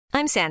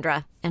I'm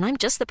Sandra, and I'm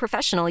just the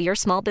professional your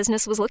small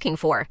business was looking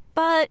for.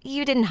 But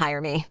you didn't hire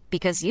me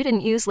because you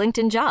didn't use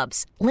LinkedIn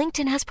Jobs.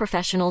 LinkedIn has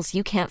professionals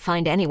you can't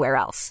find anywhere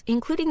else,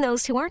 including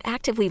those who aren't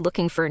actively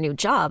looking for a new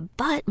job,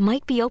 but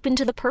might be open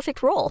to the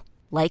perfect role,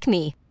 like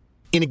me.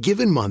 In a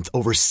given month,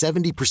 over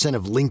 70%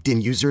 of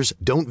LinkedIn users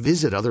don't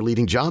visit other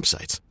leading job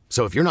sites.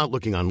 So if you're not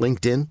looking on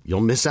LinkedIn,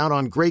 you'll miss out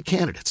on great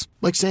candidates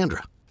like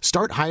Sandra.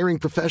 Start hiring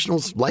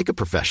professionals like a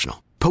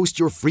professional. Post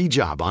your free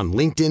job on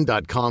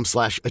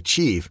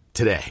linkedin.com/achieve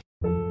today.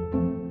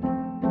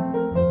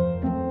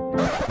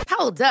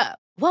 Hold up.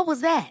 What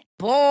was that?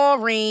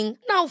 Boring.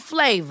 No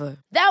flavor.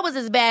 That was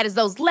as bad as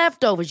those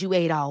leftovers you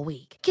ate all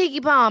week.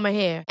 Keke Palmer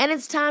here. And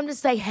it's time to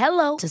say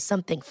hello to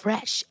something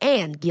fresh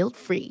and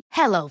guilt-free.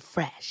 Hello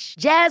Fresh.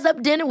 Jazz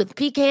up dinner with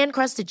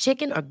pecan-crusted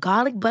chicken or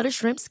garlic butter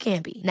shrimp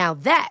scampi. Now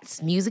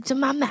that's music to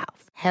my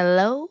mouth.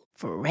 Hello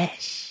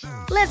Fresh.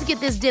 Let's get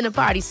this dinner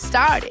party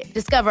started.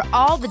 Discover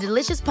all the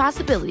delicious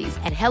possibilities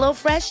at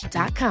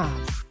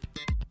HelloFresh.com.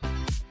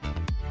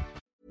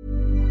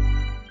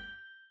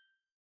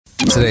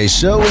 Today's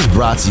show is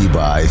brought to you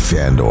by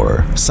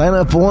Fandor. Sign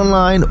up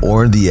online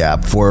or in the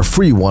app for a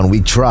free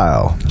 1-week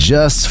trial.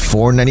 Just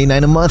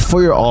 $4.99 a month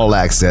for your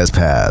all-access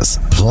pass.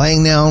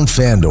 Playing now on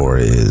Fandor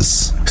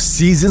is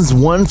Seasons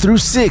 1 through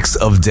 6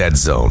 of Dead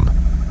Zone.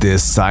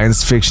 This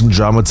science fiction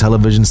drama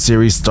television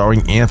series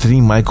starring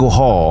Anthony Michael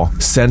Hall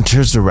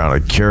centers around a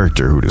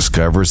character who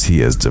discovers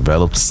he has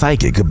developed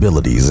psychic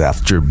abilities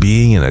after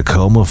being in a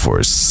coma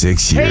for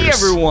 6 years. Hey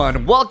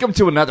everyone, welcome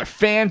to another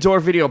Fandor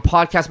video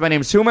podcast. My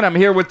name is Human. I'm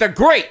here with the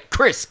great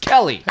Chris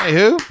Kelly. Hey,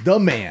 who? The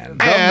man.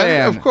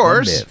 And, of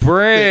course,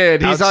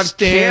 Brad. He's on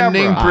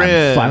camera.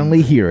 Brad. I'm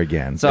finally here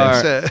again.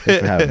 Thanks for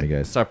having me,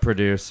 guys. It's our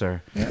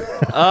producer.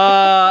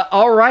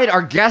 All right,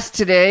 our guests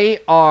today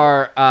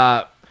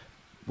are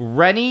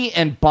Rennie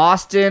and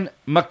Boston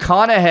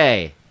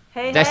McConaughey.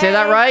 Did I say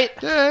that right?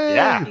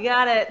 Yeah. You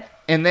got it.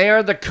 And they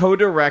are the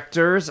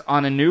co-directors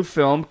on a new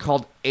film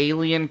called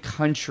Alien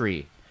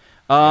Country.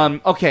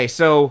 Okay,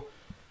 so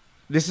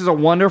this is a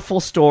wonderful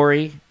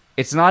story.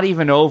 It's not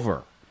even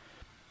over.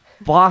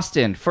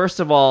 Boston, first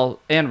of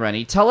all, and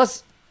Rennie, tell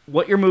us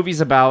what your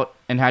movie's about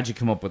and how'd you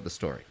come up with the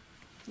story?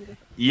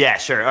 Yeah,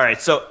 sure. All right,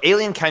 so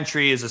Alien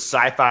Country is a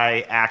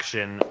sci-fi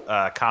action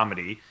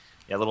comedy.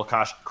 Yeah, a little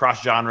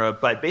cross genre,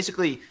 but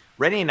basically,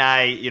 Rennie and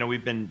I,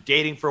 we've been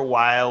dating for a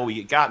while.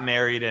 We got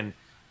married, and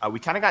we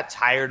kind of got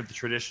tired of the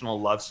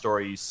traditional love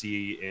story you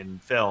see in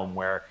film,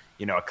 where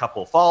a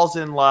couple falls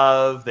in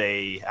love,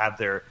 they have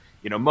their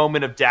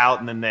moment of doubt,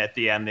 and then at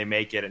the end they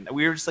make it. And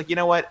we were just like, you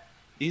know what?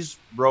 These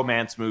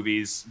romance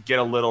movies get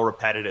a little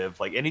repetitive.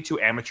 Like any two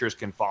amateurs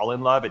can fall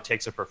in love. It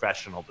takes a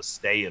professional to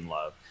stay in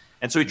love.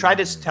 And so we tried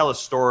to tell a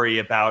story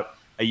about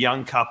a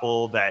young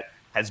couple that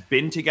has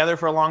been together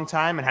for a long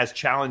time and has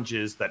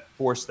challenges that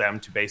force them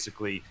to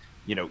basically,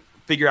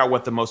 figure out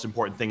what the most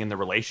important thing in the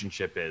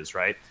relationship is,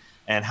 right?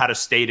 And how to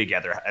stay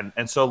together.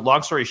 And so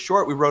long story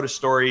short, we wrote a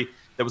story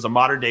that was a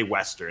modern day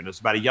Western. It was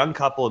about a young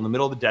couple in the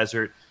middle of the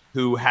desert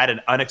who had an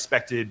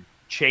unexpected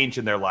change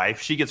in their life.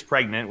 She gets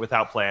pregnant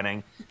without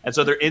planning. And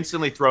so they're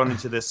instantly thrown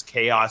into this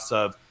chaos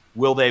of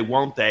will they,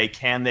 won't they,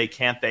 can they,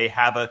 can't they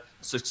have a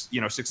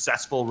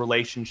successful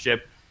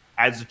relationship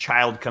as a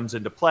child comes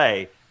into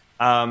play.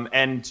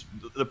 And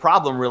the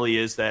problem really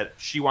is that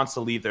she wants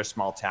to leave their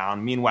small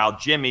town. Meanwhile,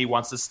 Jimmy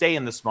wants to stay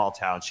in the small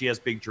town. She has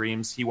big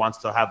dreams. He wants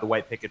to have the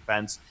white picket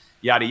fence,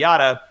 yada,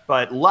 yada.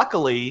 But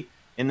luckily,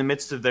 in the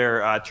midst of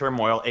their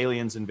turmoil,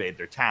 aliens invade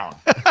their town.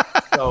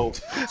 So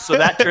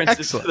that turns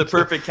into the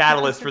perfect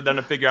catalyst for them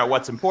to figure out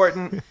what's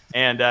important.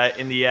 And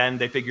in the end,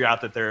 they figure out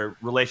that their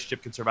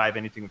relationship can survive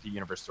anything that the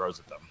universe throws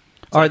at them.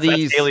 So Are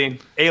these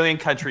alien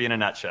country in a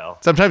nutshell?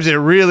 Sometimes it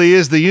really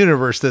is the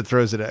universe that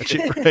throws it at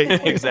you,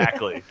 right?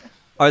 Exactly.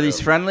 Are these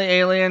friendly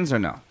aliens or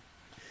no?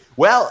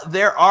 Well,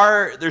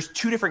 there's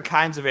two different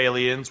kinds of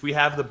aliens. We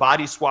have the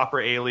body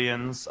swapper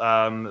aliens.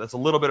 That's a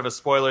little bit of a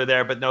spoiler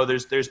there, but no,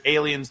 there's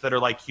aliens that are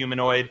like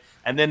humanoid,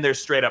 and then there's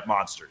straight up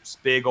monsters,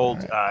 big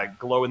old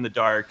glow in the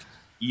dark,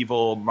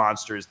 evil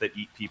monsters that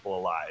eat people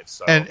alive.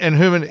 So and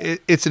human,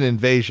 it's an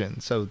invasion,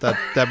 so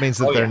that means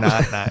that they're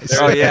not nice.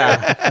 Oh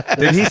yeah,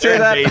 did he say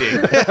that?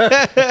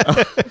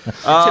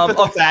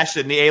 Typical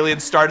fashion, the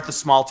aliens start at the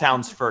small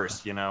towns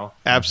first.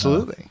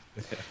 Absolutely.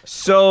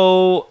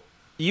 So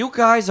you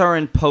guys are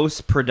in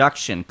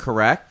post-production,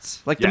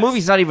 correct? Like the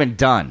movie's not even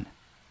done.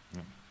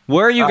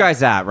 Where are you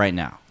guys at right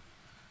now?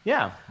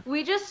 Yeah.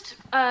 We just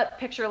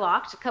picture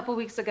locked a couple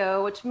weeks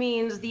ago, which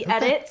means the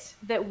edit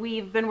that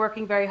we've been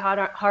working very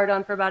hard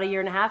on for about a year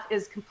and a half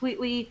is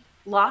completely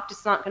locked.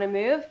 It's not going to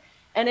move.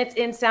 And it's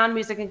in sound,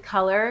 music, and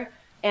color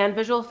and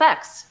visual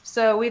effects.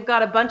 So we've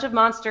got a bunch of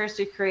monsters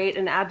to create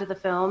and add to the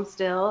film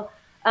still.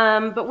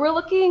 But we're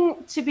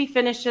looking to be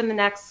finished in the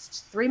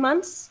next 3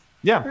 months.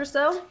 Or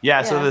so.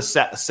 Yeah, so the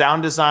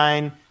sound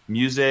design,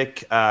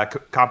 music,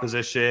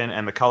 composition,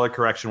 and the color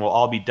correction will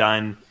all be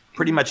done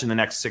pretty much in the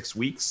next 6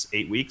 weeks,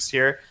 8 weeks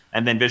here.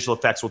 And then visual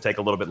effects will take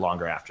a little bit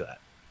longer after that.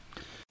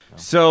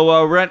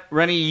 So,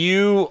 Rennie,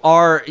 you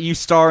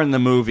star in the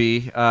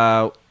movie.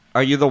 Are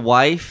you the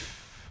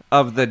wife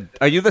of the?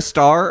 Are you the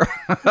star?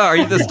 Are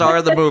you the star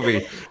of the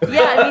movie? Yeah,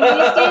 I mean,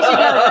 these days you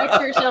gotta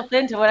write yourself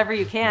into whatever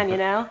you can, you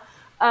know?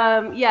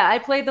 Yeah, I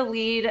played the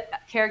lead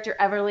character,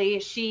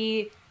 Everly.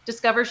 She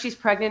discovers she's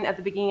pregnant at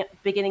the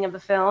beginning of the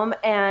film,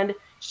 and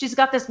she's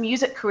got this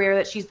music career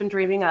that she's been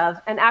dreaming of.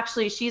 And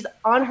actually, she's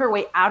on her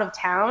way out of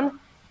town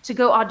to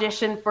go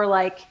audition for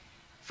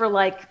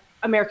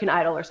American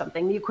Idol or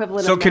something, the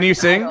equivalent So of can you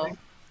American sing? Idol.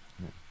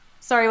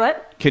 Sorry,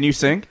 what? Can you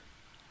sing?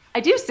 I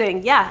do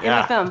sing, yeah, in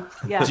my film.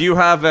 Yeah. Do you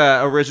have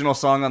an original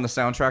song on the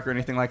soundtrack or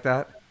anything like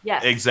that?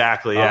 Yes.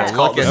 Exactly. Yeah,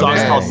 Oh, the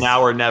song's called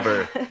 "Now or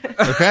Never."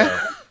 Okay.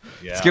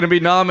 Yeah. It's going to be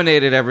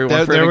nominated,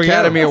 everyone, for There an we go.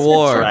 Academy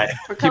Award. Right.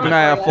 Keep an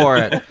eye out for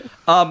it.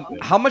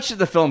 How much did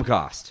the film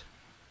cost?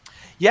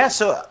 Yeah,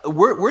 so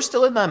we're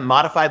still in the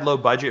modified low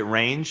budget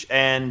range,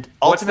 and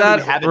What's ultimately we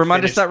that? haven't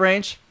Remind us finished- that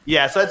range.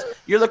 Yeah, so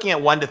you're looking at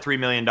 $1 to $3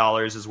 million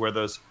is where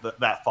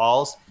that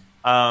falls.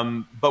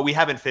 But we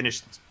haven't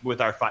finished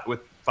with our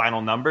with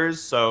final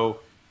numbers, so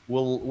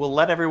we'll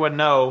let everyone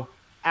know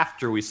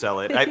after we sell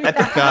it. I think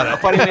a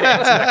funny way to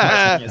answer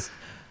that question is,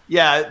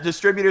 yeah,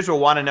 distributors will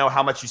want to know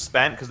how much you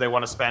spent because they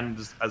want to spend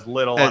as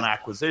little on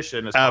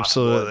acquisition as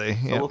Absolutely,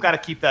 possible. So yeah. we've got to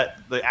keep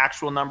the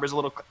actual numbers a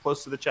little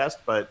close to the chest,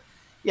 but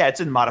yeah,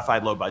 it's in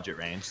modified low budget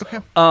range.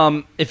 So.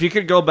 Okay. If you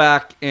could go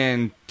back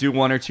and do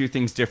one or two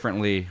things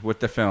differently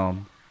with the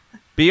film,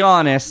 be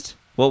honest.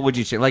 What would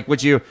you change? Like,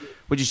 would you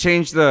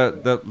change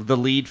the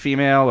lead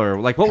female, or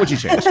like what would you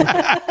change? No,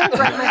 that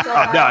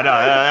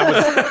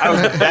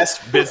was the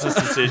best business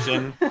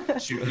decision.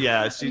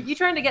 You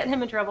trying to get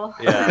him in trouble?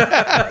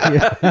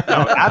 Yeah.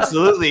 No,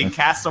 absolutely.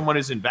 Cast someone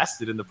who's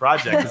invested in the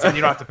project, because then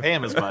you don't have to pay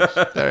him as much.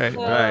 All right.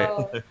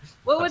 So,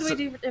 what would we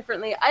do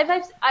differently?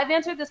 I've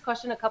answered this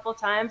question a couple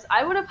times.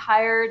 I would have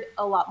hired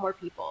a lot more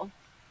people.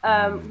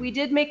 We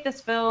did make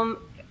this film.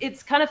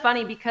 It's kind of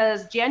funny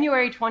because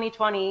January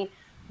 2020,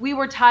 we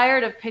were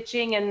tired of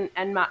pitching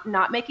and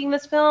not making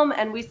this film.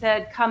 And we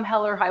said, come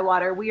hell or high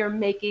water, we are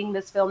making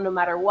this film no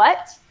matter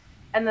what.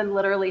 And then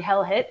literally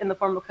hell hit in the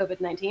form of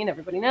COVID-19.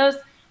 Everybody knows,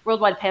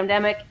 worldwide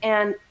pandemic.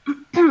 And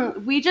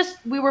we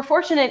were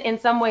fortunate in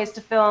some ways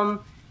to film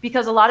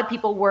because a lot of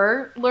people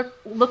were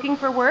looking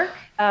for work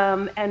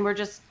and were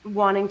just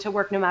wanting to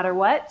work no matter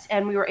what.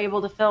 And we were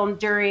able to film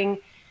during,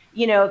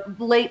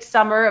 late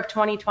summer of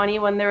 2020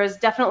 when there was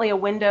definitely a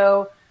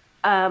window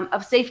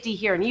of safety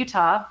here in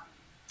Utah.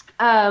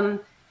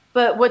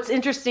 But what's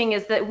interesting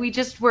is that we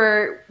just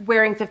were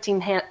wearing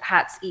 15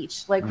 hats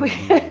each. Like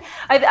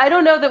I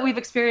don't know that we've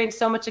experienced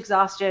so much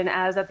exhaustion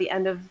as at the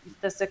end of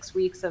the 6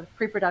 weeks of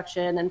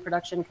pre-production and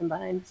production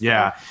combined.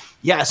 So.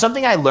 Yeah.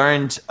 Something I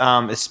learned,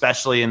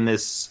 especially in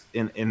this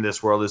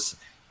world, is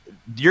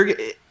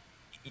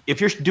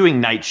if you're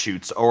doing night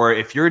shoots or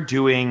if you're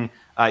doing,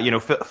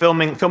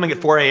 filming at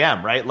 4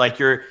 a.m. right? Like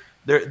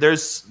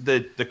there's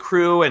the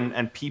crew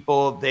and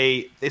people,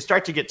 they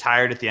start to get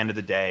tired at the end of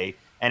the day.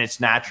 And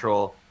it's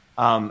natural.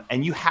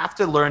 And you have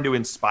to learn to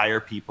inspire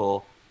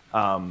people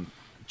no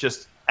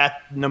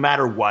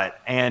matter what.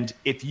 And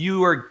if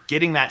you are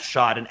getting that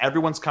shot and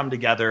everyone's come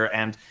together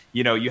and,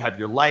 you have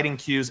your lighting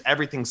cues,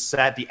 everything's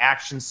set, the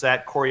action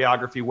set,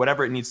 choreography,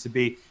 whatever it needs to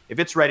be, if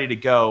it's ready to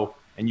go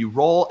and you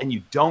roll and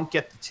you don't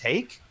get the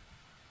take,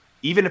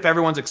 even if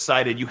everyone's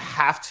excited, you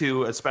have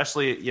to,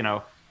 especially,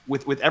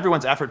 with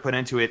everyone's effort put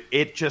into it,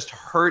 it just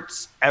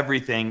hurts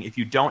everything if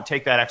you don't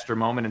take that extra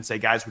moment and say,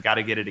 guys, we got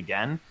to get it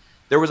again.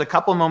 There was a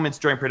couple moments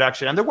during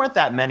production, and there weren't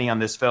that many on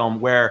this film,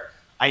 where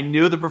I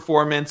knew the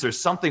performance or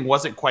something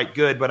wasn't quite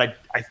good, but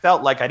I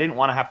felt like I didn't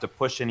want to have to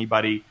push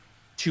anybody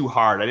too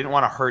hard. I didn't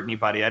want to hurt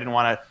anybody. I didn't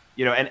want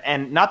to,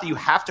 and not that you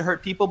have to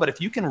hurt people, but if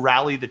you can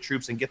rally the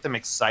troops and get them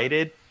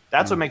excited,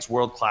 that's what makes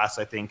world-class,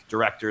 I think,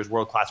 directors,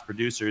 world-class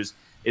producers,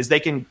 is they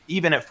can,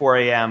 even at 4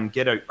 a.m.,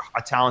 get a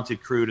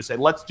talented crew to say,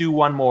 let's do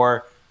one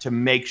more to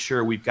make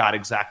sure we've got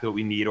exactly what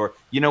we need. Or,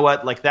 you know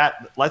what, like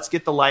that, let's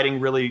get the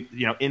lighting really,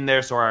 in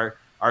there so our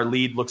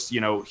lead looks,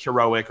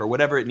 heroic or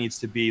whatever it needs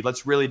to be.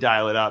 Let's really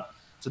dial it up.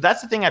 So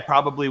that's the thing I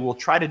probably will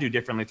try to do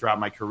differently throughout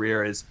my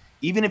career is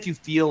even if you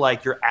feel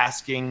like you're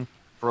asking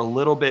for a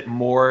little bit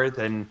more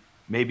than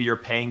maybe you're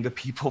paying the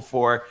people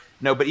for,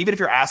 but even if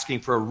you're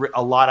asking for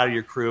a lot out of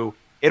your crew,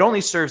 it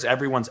only serves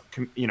everyone's,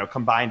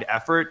 combined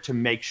effort to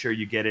make sure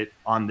you get it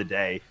on the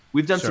day.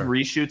 We've done some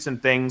reshoots and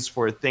things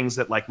for things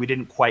that like we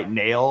didn't quite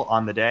nail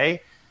on the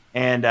day.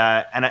 And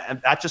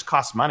that just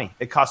costs money.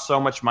 It costs so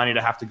much money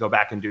to have to go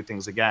back and do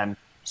things again.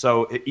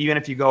 So even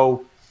if you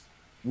go,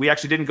 we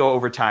actually didn't go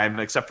overtime,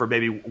 except for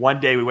maybe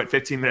one day we went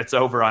 15 minutes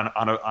over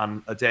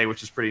on a day,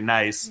 which is pretty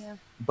nice. Yeah.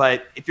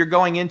 But if you're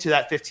going into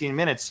that 15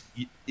 minutes,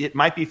 it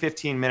might be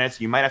 15 minutes.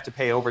 You might have to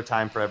pay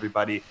overtime for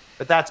everybody,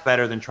 but that's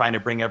better than trying to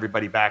bring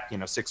everybody back,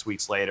 6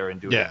 weeks later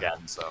and do it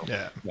again. So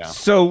yeah.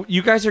 So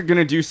you guys are going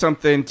to do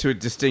something to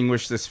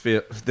distinguish this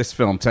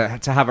film, to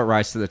have it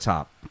rise to the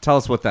top. Tell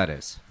us what that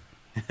is.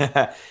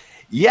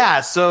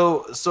 Yeah.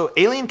 So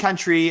Alien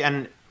Country,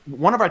 and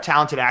one of our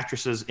talented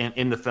actresses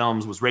in the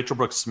films was Rachel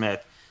Brooks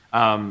Smith.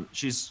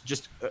 She's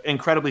just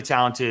incredibly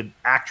talented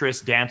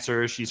actress,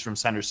 dancer. She's from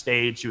Center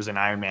Stage. She was in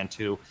Iron Man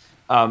 2.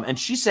 And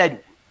she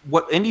said,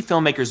 what indie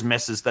filmmakers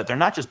miss is that they're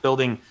not just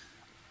building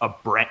a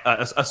brand,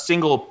 a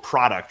single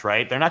product,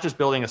 right? They're not just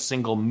building a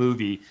single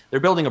movie. They're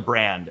building a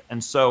brand.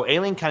 And so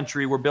Alien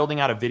Country, we're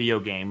building out a video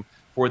game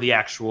for the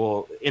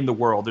actual in the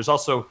world. There's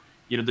also,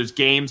 there's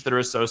games that are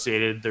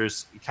associated.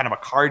 There's kind of a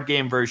card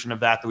game version of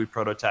that we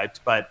prototyped.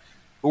 But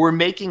we're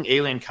making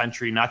Alien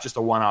Country not just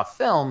a one-off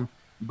film,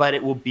 but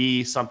it will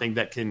be something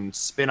that can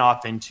spin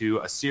off into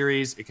a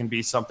series. It can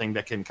be something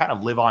that can kind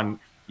of live on,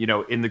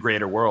 in the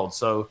greater world.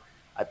 So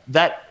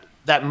that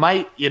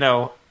might,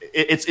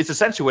 it's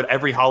essentially what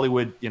every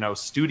Hollywood,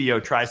 studio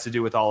tries to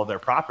do with all of their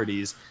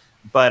properties.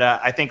 But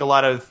I think a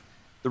lot of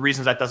the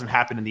reasons that doesn't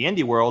happen in the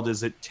indie world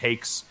is it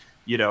takes,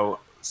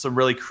 some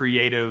really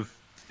creative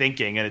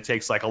thinking, and it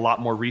takes like a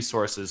lot more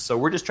resources. So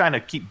we're just trying to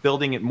keep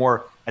building it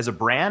more as a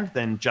brand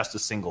than just a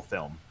single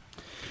film.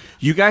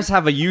 You guys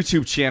have a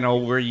YouTube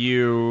channel where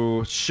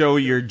you show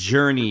your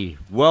journey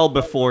well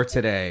before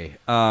today.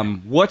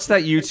 What's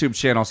that YouTube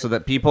channel so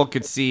that people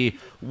could see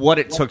what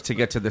it took to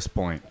get to this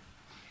point?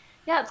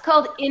 Yeah, it's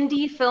called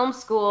Indie Film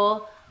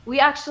School. We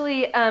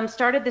actually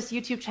started this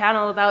YouTube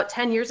channel about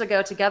 10 years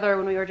ago together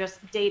when we were just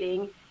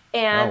dating.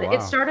 And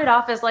It started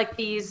off as like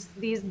these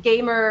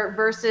gamer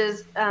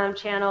versus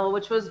channel,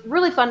 which was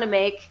really fun to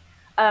make.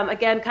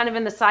 Again, kind of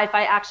in the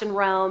sci-fi action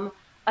realm.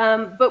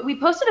 But we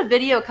posted a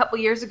video a couple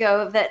years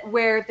ago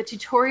where the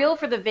tutorial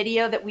for the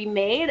video that we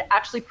made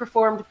actually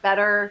performed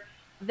better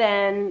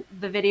than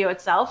the video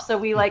itself. So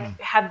we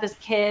had this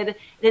kid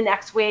in an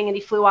X-Wing and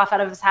he flew off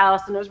out of his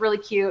house and it was really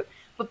cute.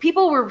 But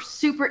people were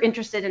super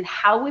interested in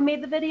how we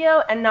made the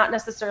video and not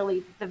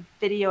necessarily the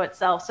video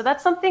itself. So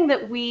that's something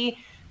that we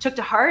took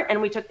to heart,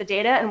 and we took the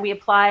data and we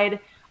applied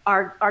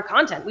our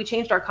content. We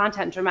changed our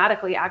content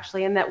dramatically,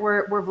 actually, in that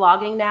we're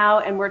vlogging now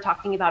and we're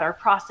talking about our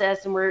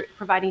process and we're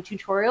providing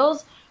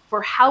tutorials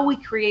for how we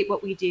create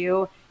what we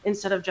do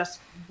instead of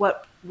just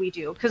what we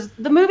do. Because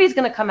the movie's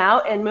going to come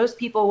out and most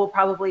people will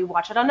probably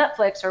watch it on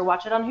Netflix or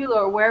watch it on Hulu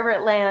or wherever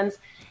it lands,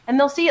 and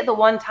they'll see it the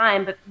one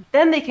time, but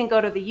then they can go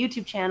to the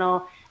YouTube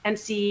channel and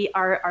see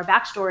our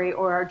backstory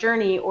or our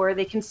journey, or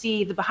they can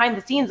see the behind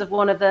the scenes of we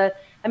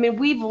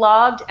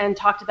vlogged and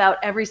talked about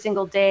every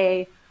single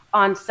day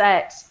on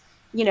set,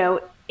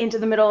 into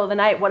the middle of the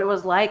night, what it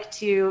was like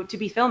to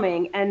be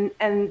filming. And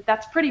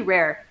that's pretty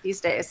rare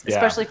these days,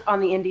 especially on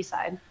the indie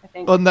side, I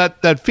think. Well, and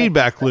that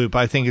feedback loop,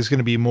 I think, is going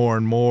to be more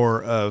and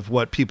more of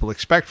what people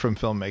expect from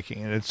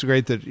filmmaking. And it's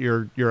great that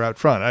you're out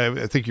front.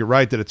 I think you're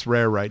right that it's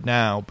rare right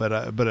now, but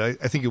I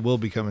think it will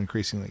become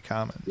increasingly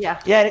common. Yeah.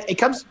 Yeah.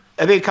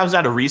 I think it comes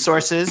down to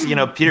resources.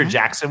 Peter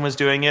Jackson was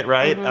doing it,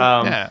 right?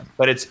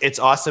 But it's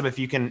awesome if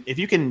you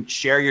can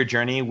share your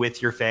journey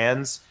with your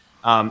fans,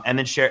 and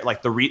then share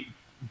like we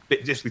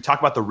talk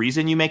about the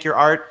reason you make your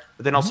art,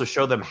 but then also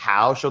show them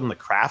the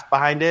craft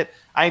behind it.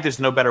 I think there's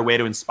no better way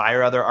to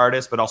inspire other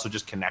artists, but also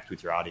just connect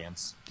with your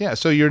audience. Yeah.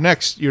 So your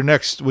next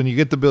when you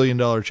get the $1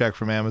 billion check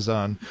from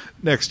Amazon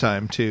next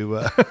time to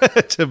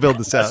build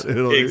this out.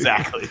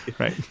 Exactly.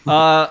 Right.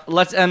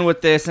 Let's end with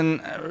this, and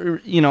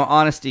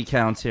honesty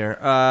counts here.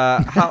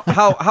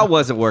 How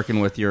was it working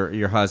with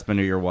your husband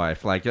or your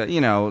wife? Like,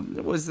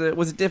 was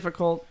it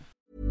difficult?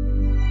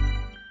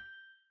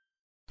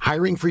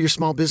 Hiring for your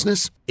small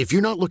business? If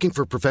you're not looking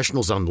for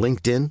professionals on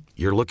LinkedIn,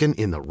 you're looking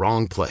in the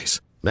wrong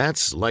place.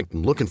 That's like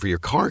looking for your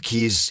car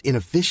keys in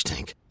a fish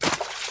tank.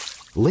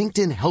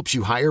 LinkedIn helps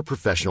you hire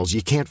professionals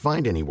you can't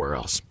find anywhere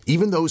else,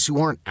 even those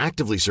who aren't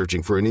actively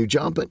searching for a new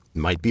job but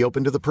might be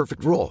open to the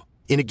perfect role.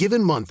 In a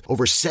given month,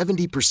 over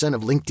 70%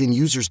 of LinkedIn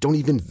users don't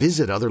even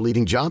visit other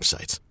leading job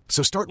sites.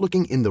 So start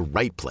looking in the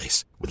right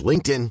place. With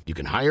LinkedIn, you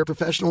can hire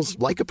professionals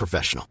like a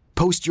professional.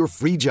 Post your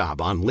free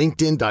job on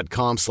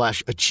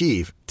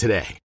linkedin.com/achieve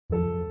today.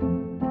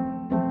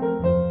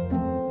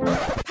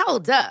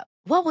 Hold up.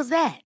 What was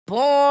that?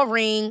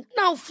 Boring.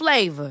 No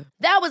flavor.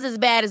 That was as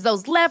bad as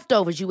those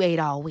leftovers you ate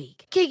all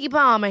week. Keke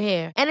Palmer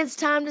here. And it's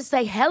time to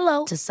say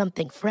hello to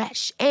something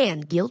fresh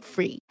and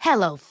guilt-free.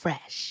 Hello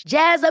Fresh.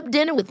 Jazz up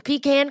dinner with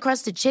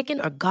pecan-crusted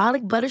chicken or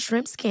garlic butter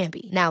shrimp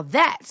scampi. Now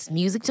that's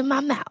music to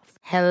my mouth.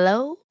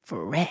 Hello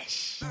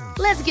Fresh.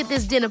 Let's get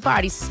this dinner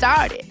party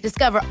started.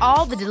 Discover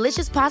all the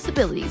delicious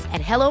possibilities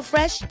at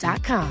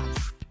HelloFresh.com.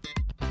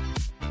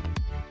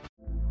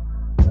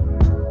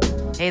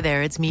 Hey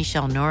there, it's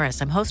Michelle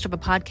Norris. I'm host of a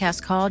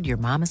podcast called Your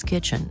Mama's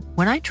Kitchen.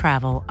 When I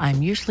travel,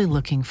 I'm usually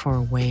looking for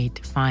a way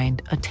to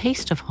find a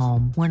taste of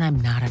home when I'm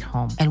not at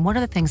home. And one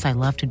of the things I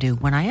love to do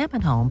when I am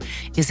at home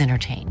is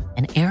entertain.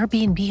 And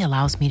Airbnb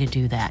allows me to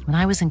do that. When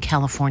I was in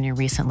California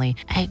recently,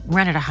 I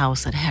rented a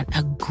house that had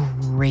a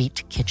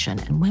great kitchen.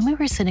 And when we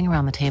were sitting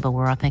around the table, we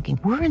were all thinking,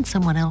 we're in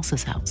someone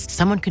else's house.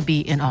 Someone could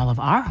be in all of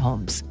our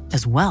homes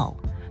as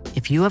well.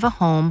 If you have a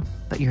home,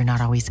 but you're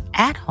not always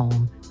at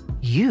home,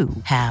 you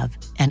have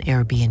an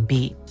Airbnb.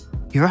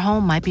 Your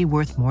home might be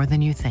worth more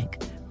than you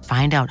think.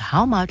 Find out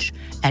how much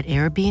at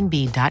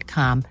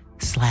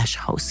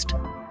airbnb.com/host.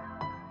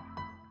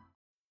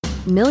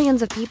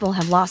 Millions of people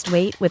have lost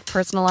weight with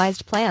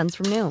personalized plans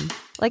from Noom.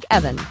 Like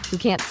Evan, who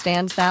can't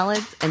stand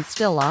salads and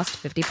still lost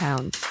 50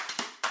 pounds.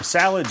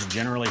 Salads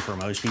generally for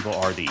most people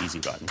are the easy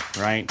button,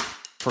 right?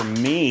 For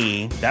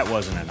me, that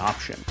wasn't an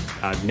option.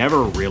 I never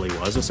really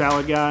was a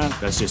salad guy.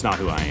 That's just not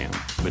who I am.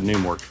 But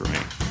Noom worked for me.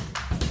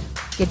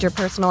 Get your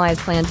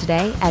personalized plan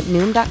today at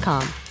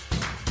Noom.com.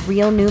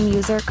 Real Noom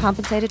user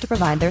compensated to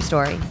provide their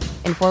story.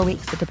 In 4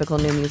 weeks, the typical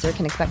Noom user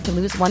can expect to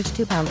lose 1 to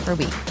 2 pounds per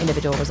week.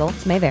 Individual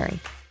results may vary.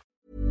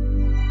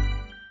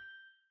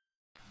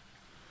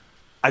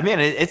 I mean,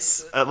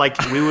 it's like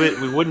we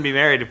wouldn't be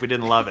married if we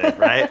didn't love it,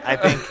 right? I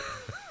think,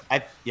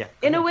 yeah.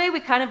 In a way,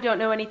 we kind of don't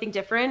know anything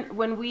different.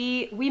 When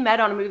we met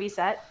on a movie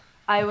set,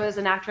 I was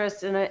an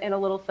actress in a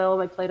little film.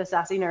 I played a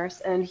sassy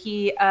nurse, and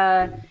he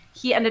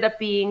ended up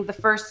being the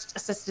first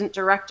assistant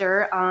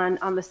director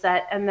on the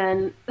set. And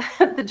then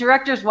the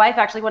director's wife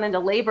actually went into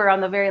labor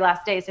on the very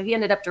last day, so he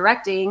ended up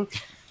directing.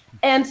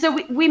 And so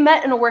we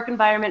met in a work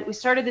environment. We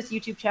started this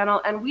YouTube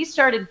channel, and we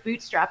started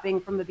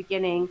bootstrapping from the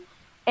beginning.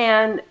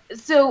 And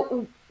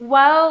so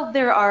while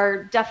there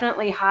are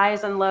definitely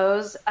highs and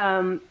lows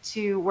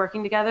to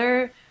working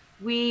together,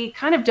 we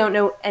kind of don't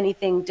know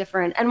anything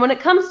different. And when it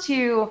comes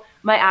to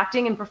my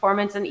acting and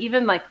performance and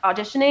even like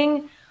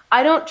auditioning,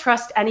 I don't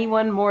trust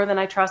anyone more than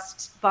I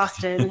trust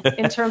Boston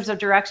in terms of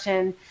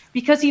direction,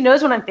 because he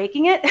knows when I'm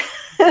faking it.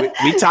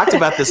 we talked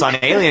about this on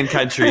Alien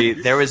Country.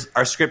 There was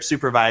our script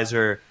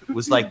supervisor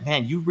was like,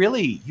 "Man, you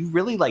really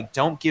like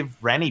don't give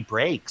Rennie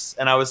breaks."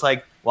 And I was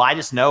like, "Well, I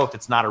just know if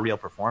it's not a real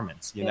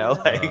performance, you know,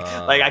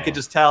 like I could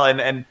just tell."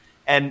 And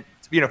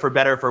you know, for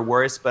better or for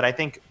worse. But I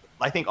think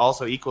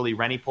also equally,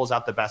 Rennie pulls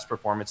out the best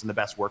performance and the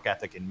best work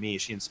ethic in me.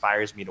 She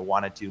inspires me to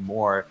want to do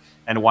more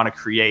and want to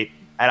create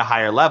at a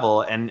higher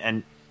level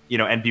and you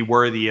know, and be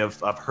worthy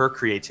of her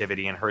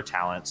creativity and her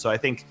talent. So I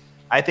think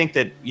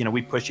that, you know,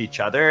 we push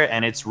each other,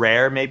 and it's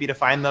rare maybe to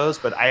find those,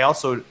 but I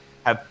also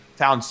have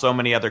found so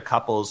many other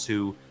couples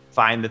who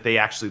find that they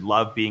actually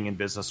love being in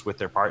business with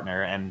their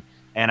partner.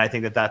 And I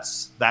think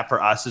that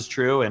for us is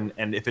true.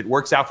 And if it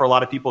works out for a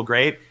lot of people,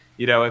 great.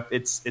 You know,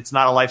 it's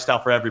not a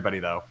lifestyle for everybody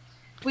though.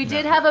 We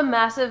did have a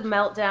massive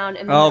meltdown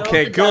in the middle of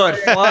the good.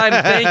 desert. Fine.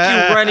 Thank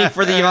you, Rennie,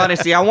 for the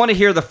honesty. I want to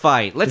hear the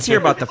fight. Let's hear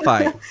about the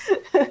fight.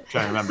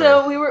 Trying to remember.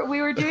 So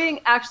we were doing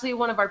actually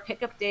one of our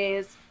pickup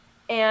days,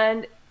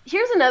 and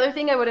here's another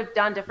thing I would have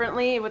done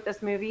differently with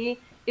this movie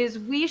is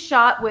we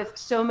shot with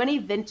so many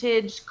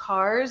vintage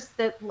cars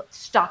that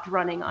stopped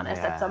running on us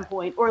at some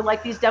point, or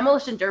like these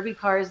demolition derby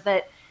cars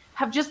that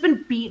have just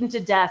been beaten to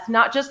death,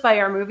 not just by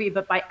our movie,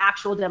 but by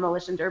actual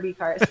demolition derby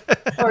cars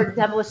or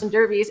demolition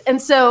derbies.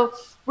 And so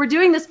we're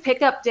doing this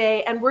pickup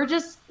day, and we're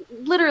just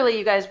literally,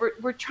 you guys,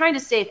 we're trying to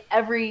save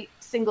every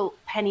single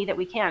penny that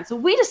we can. So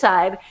we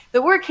decide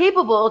that we're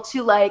capable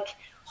to like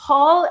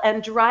haul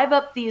and drive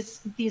up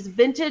these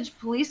vintage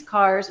police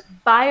cars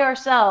by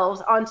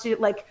ourselves onto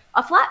like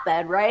a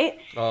flatbed, right?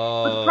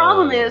 But the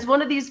problem is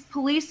one of these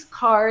police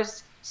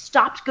cars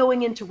stopped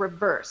going into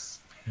reverse.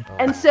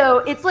 And so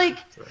it's like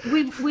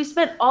we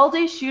spent all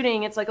day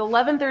shooting. It's like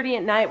 11:30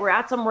 at night. We're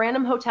at some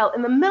random hotel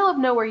in the middle of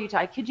nowhere, Utah.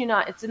 I kid you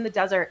not. It's in the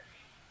desert.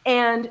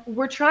 And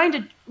we're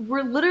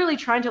literally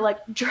trying to like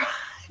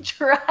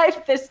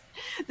drive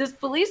this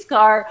police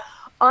car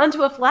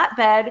onto a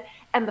flatbed,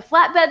 and the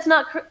flatbed's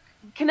not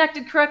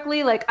connected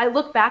correctly. Like I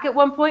look back at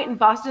one point and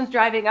Boston's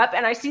driving up,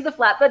 and I see the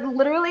flatbed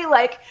literally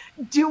like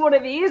do one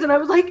of these, and I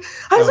was like,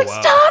 wow.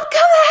 Stop,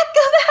 come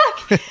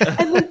back.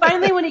 And then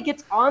finally when he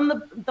gets on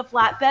the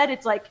flatbed,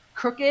 it's like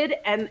crooked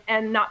and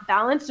not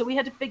balanced. So we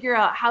had to figure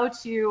out how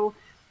to,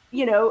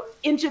 you know,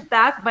 inch it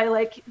back by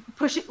like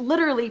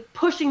literally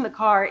pushing the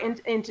car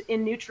in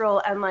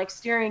neutral and like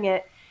steering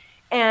it.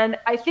 And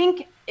I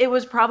think it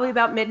was probably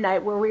about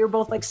midnight where we were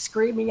both like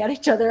screaming at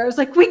each other. I was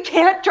like, we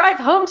can't drive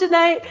home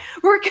tonight.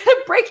 We're going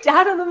to break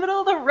down in the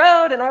middle of the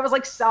road. And I was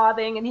like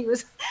sobbing, and he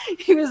was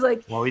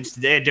like, well,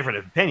 they had a different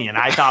opinion.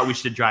 I thought we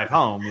should drive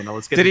home. You know,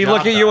 let's get Did he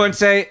look at you and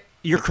say,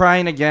 "You're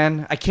crying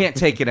again? I can't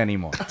take it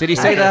anymore"? Did he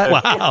say that?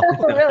 Wow.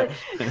 Really?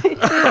 It's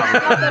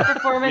not that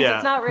performance. Yeah.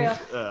 It's not real.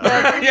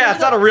 Yeah,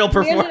 it's not a real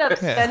performance. We ended up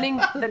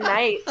spending the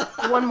night,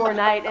 one more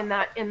night in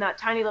that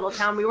tiny little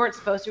town. We weren't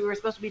supposed to. We were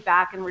supposed to be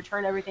back and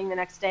return everything the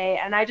next day.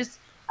 And I just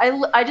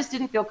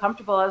didn't feel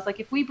comfortable. I was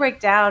like, if we break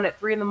down at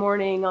 3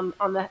 a.m.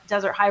 on the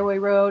desert highway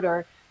road,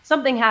 or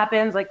something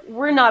happens, like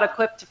we're not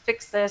equipped to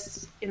fix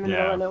this in the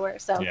middle of nowhere.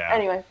 So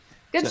anyway,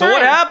 good time. So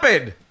what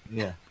happened?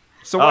 Yeah.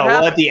 So what happened?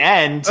 Well, at the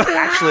end,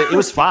 actually, it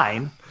was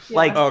fine. Yeah.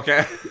 Like,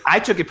 okay, I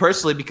took it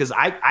personally because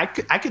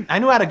I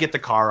knew how to get the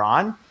car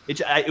on.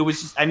 It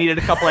was just I needed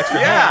a couple extra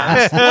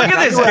hands. Look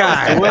at this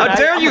guy! How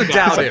dare you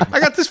doubt him? I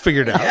got this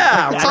figured out.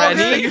 Yeah, it's all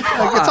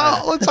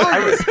good. It's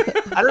all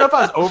good. I don't know if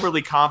I was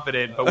overly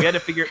confident, but we had to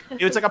figure.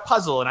 It was like a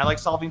puzzle, and I like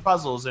solving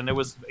puzzles. And it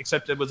was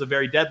a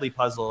very deadly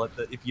puzzle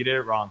if you did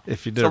it wrong.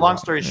 If you did. So it long wrong.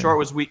 story short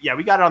was we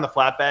got it on the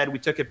flatbed. We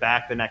took it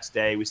back the next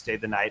day. We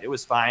stayed the night. It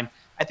was fine.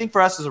 I think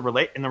for us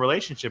in the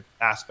relationship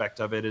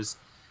aspect of it is,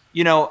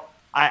 you know,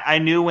 I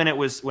knew when I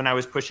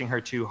was pushing her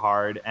too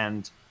hard,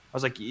 and I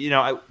was like, you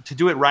know, to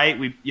do it right,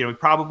 we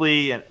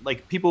probably,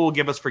 like, people will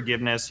give us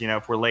forgiveness, you know,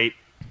 if we're late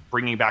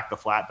bringing back the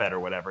flatbed or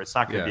whatever. It's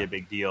not going to be a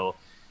big deal,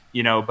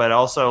 you know. But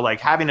also like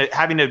having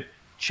to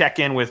check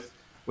in with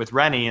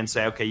Rennie and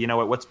say, okay, you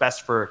know what's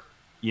best for,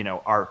 you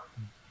know, our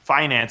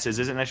finances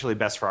isn't necessarily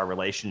best for our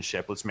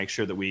relationship. Let's make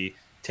sure that we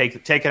take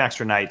an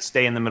extra night,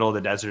 stay in the middle of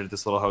the desert at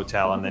this little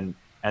hotel, and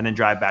then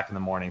drive back in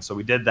the morning. So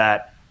we did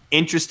that.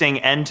 Interesting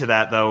end to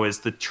that, though, is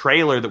the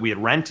trailer that we had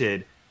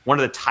rented, one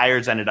of the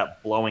tires ended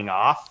up blowing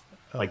off.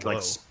 Like it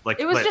was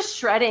just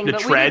shredding. The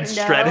but treads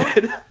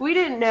shredded. We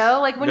didn't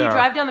know. Like when you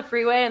drive down the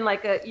freeway and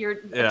like a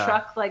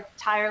truck like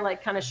tire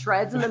like kind of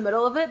shreds in the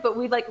middle of it. But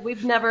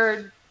we've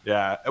never.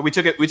 Yeah, we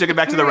took it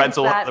back to the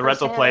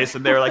rental place,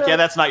 and they were like, "Yeah,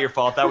 that's not your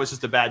fault. That was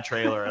just a bad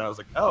trailer." And I was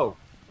like, "Oh,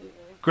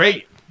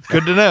 great,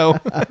 good to know."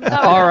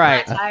 All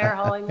right. Tire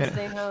hauling this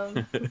thing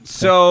home.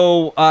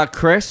 So,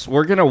 Chris,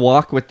 we're gonna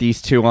walk with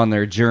these two on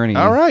their journey.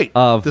 All right,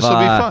 this will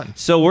be fun.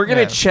 So we're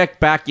gonna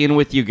check back in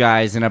with you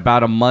guys in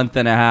about a month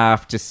and a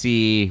half to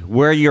see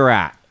where you're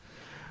at,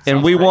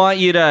 and we want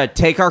you to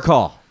take our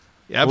call.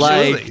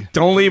 Absolutely. Like,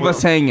 don't leave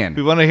us hanging.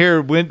 We want to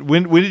hear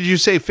when did you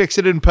say fix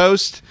it in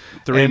post?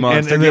 3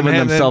 months. They're giving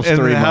themselves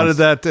 3 months. How did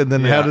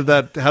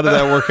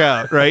that work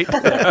out? Right?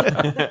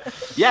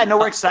 Yeah, no,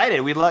 we're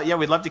excited. We'd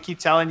love to keep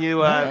telling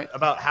you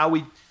about how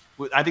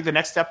I think the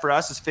next step for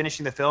us is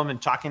finishing the film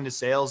and talking to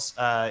sales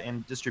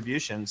and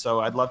distribution. So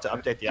I'd love to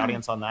update the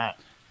audience on that.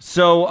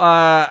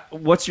 So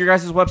what's your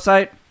guys'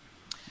 website?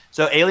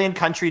 So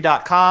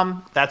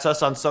aliencountry.com. That's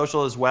us on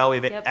social as well. We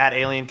have it at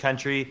Alien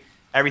Country.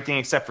 Everything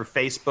except for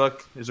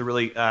Facebook. There's a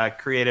really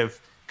creative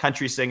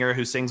country singer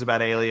who sings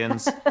about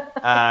aliens.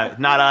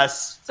 Not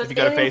us. So if it's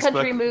you go to Alien Facebook.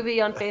 Country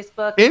Movie on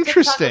Facebook.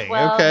 Interesting.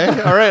 Well. Okay.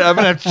 All right. I'm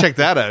gonna have to check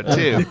that out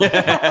too.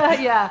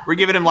 Yeah. We're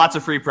giving him lots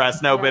of free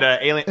press. No, but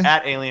at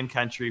Alien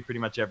Country,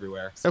 pretty much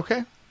everywhere. So.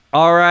 Okay.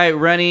 All right,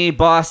 Rennie,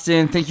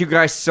 Boston, thank you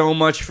guys so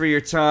much for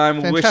your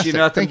time. Fantastic. Wish you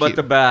nothing but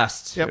the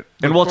best. Yep.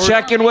 And we'll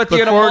check in with you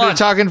in a Look forward month.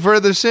 to talking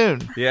further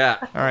soon. Yeah.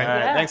 All right. All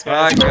right. Thanks,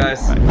 guys. All right,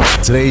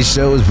 guys. Today's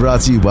show is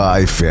brought to you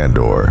by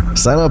Fandor.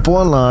 Sign up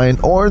online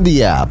or in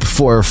the app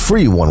for a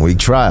free 1-week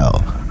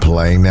trial.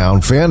 Playing now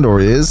on Fandor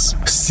is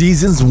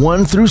Seasons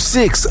 1 through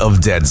 6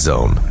 of Dead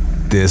Zone.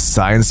 This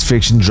science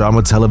fiction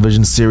drama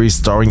television series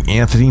starring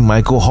Anthony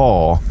Michael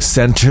Hall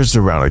centers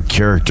around a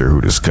character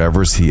who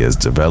discovers he has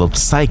developed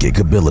psychic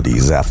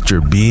abilities after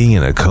being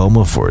in a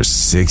coma for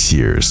 6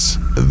 years.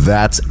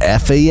 That's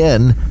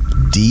FANDOR,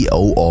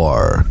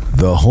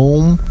 the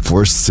home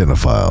for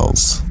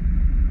cinephiles.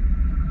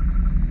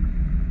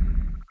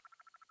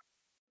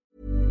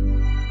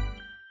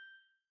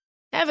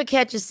 Ever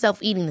catch yourself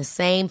eating the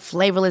same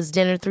flavorless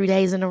dinner 3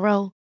 days in a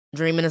row?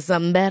 Dreaming of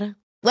something better?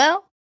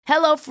 Well,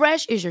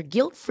 HelloFresh is your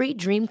guilt-free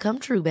dream come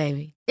true,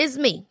 baby. It's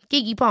me,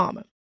 Keke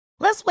Palmer.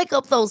 Let's wake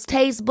up those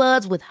taste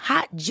buds with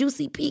hot,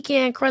 juicy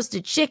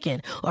pecan-crusted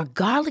chicken or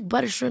garlic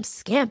butter shrimp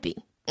scampi.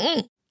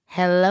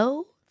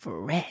 Hello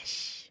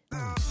Fresh.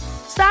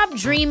 Stop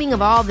dreaming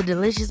of all the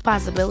delicious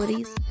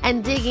possibilities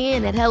and dig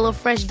in at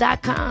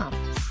HelloFresh.com.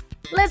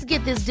 Let's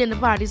get this dinner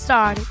party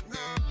started.